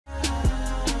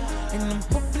And I'm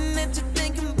hoping that you're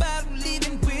thinking about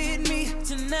leaving with me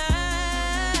tonight.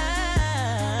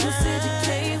 You said you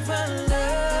came for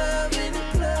love in the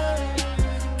club,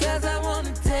 'cause I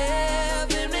wanna tell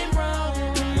them they wrong.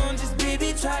 Come on, just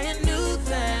baby, try a new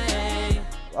thing.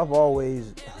 I've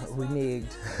always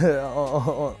reneged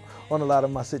on a lot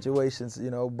of my situations,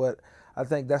 you know, but I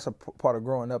think that's a part of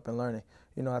growing up and learning.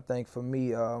 You know, I think for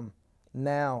me,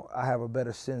 now I have a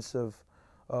better sense of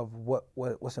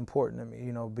what's important to me,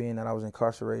 you know, being that I was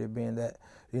incarcerated, being that,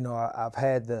 you know, I've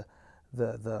had the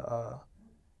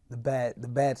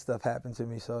bad stuff happen to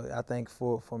me. So I think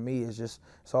for me, it's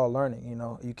all learning, you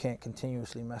know. You can't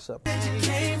continuously mess up. You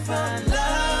came for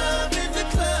love in the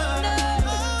club,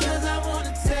 'cause I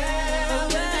wanna tell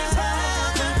them it's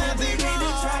wrong. Come on, baby,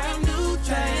 try a new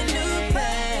thing.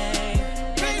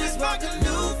 Baby, spark a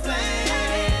new flame.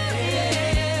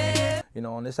 You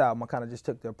know, on this album, I kind of just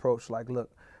took the approach like, look,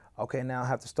 okay, now I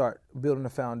have to start building the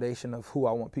foundation of who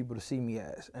I want people to see me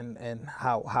as and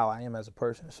how I am as a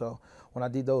person. So when I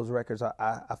did those records,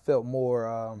 I felt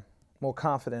more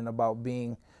confident about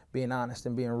being honest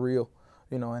and being real,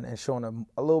 you know, and showing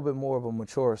a little bit more of a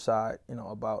mature side, you know,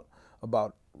 about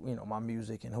you know, my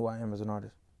music and who I am as an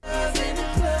artist.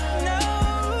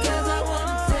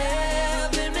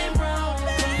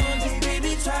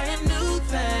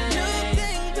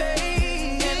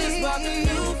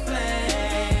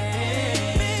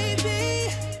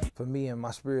 For me and my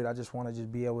spirit, I just want to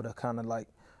just be able to kind of like,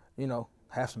 you know,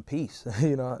 have some peace,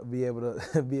 you know, be able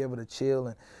to chill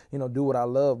and, you know, do what I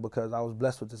love, because I was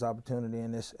blessed with this opportunity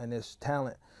and this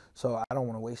talent, so I don't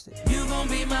want to waste it. You gon'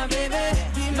 be my baby.